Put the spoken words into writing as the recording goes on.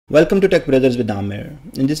Welcome to Tech Brothers with Amir.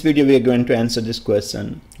 In this video, we are going to answer this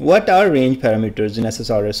question. What are range parameters in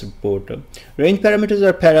SSRS report? Range parameters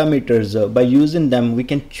are parameters. By using them, we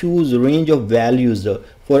can choose a range of values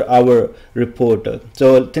for our report.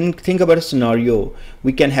 So think about a scenario.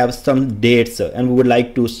 We can have some dates and we would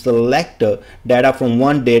like to select data from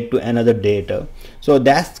one date to another date. So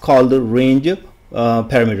that's called the range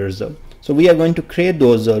parameters. So we are going to create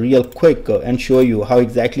those real quick and show you how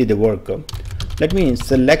exactly they work. Let me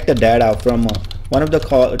select the data from one of the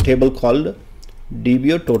table called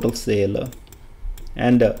dbo.TotalSale,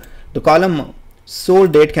 and the column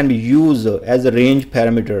sold date can be used as a range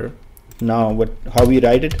parameter. Now how we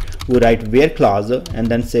write it? We write where clause and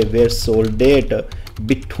then say where sold date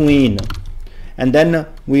between, and then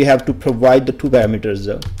we have to provide the two parameters.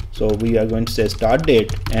 So we are going to say start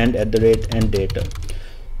date and end date.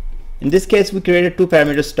 In this case, we created two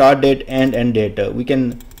parameters, start date and end date. We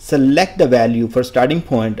can select the value for starting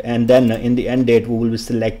point, and then in the end date we will be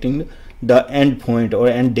selecting the end point or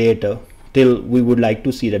end date till we would like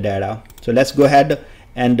to see the data. So let's go ahead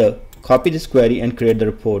and copy this query and create the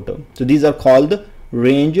report. So these are called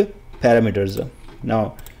range parameters.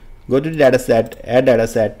 Now go to the data set, add data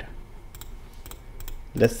set.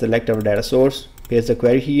 Let's select our data source, paste the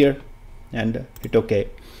query here and hit OK.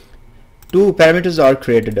 Two parameters are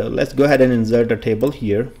created. Let's go ahead and insert a table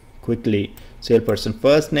here quickly. Salesperson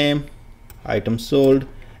first name, item sold,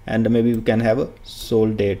 and maybe we can have a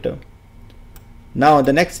sold date. Now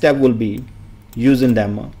the next step will be using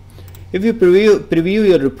them. If you preview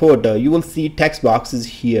your report, you will see text boxes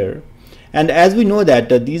here, and as we know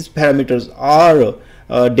that these parameters are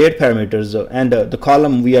date parameters, and the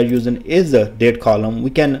column we are using is a date column,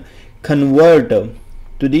 we can convert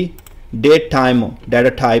to the date time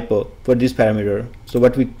data type for this parameter. So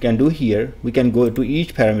what we can do here, we can go to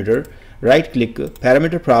each parameter, right click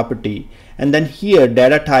parameter property, and then here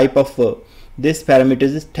data type of this parameter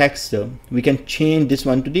is text. We can change this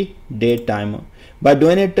one to the date time. By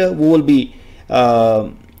doing it, we will be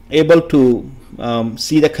able to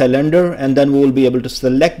see the calendar, and then we will be able to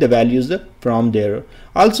select the values from there.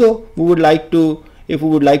 Also, we would like to, if we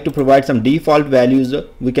would like to provide some default values,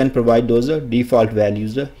 we can provide those default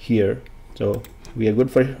values here. So we are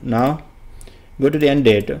good for now. Go to the end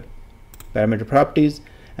date, parameter properties,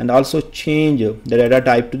 and also change the data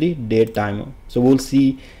type to the date time. So we'll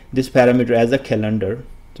see this parameter as a calendar.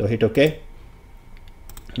 So hit OK.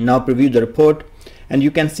 Now preview the report, and you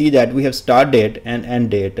can see that we have start date and end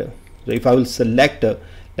date. So if I will select,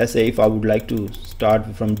 let's say if I would like to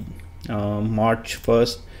start from March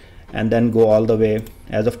 1st and then go all the way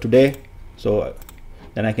as of today, so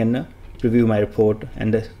then I can preview my report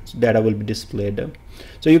and the data will be displayed.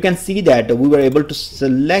 So you can see that we were able to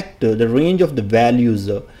select the range of the values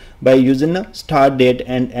by using start date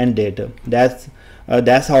and end date. That's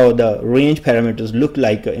how the range parameters look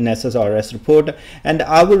like in SSRS report, and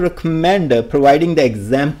I would recommend providing the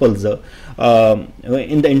examples in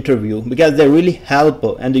the interview, because they really help,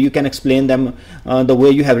 and you can explain them the way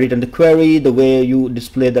you have written the query, the way you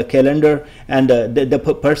display the calendar, and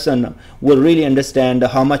the person will really understand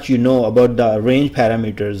how much you know about the range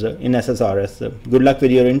parameters in SSRS. Good luck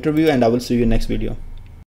with your interview, and I will see you in next video.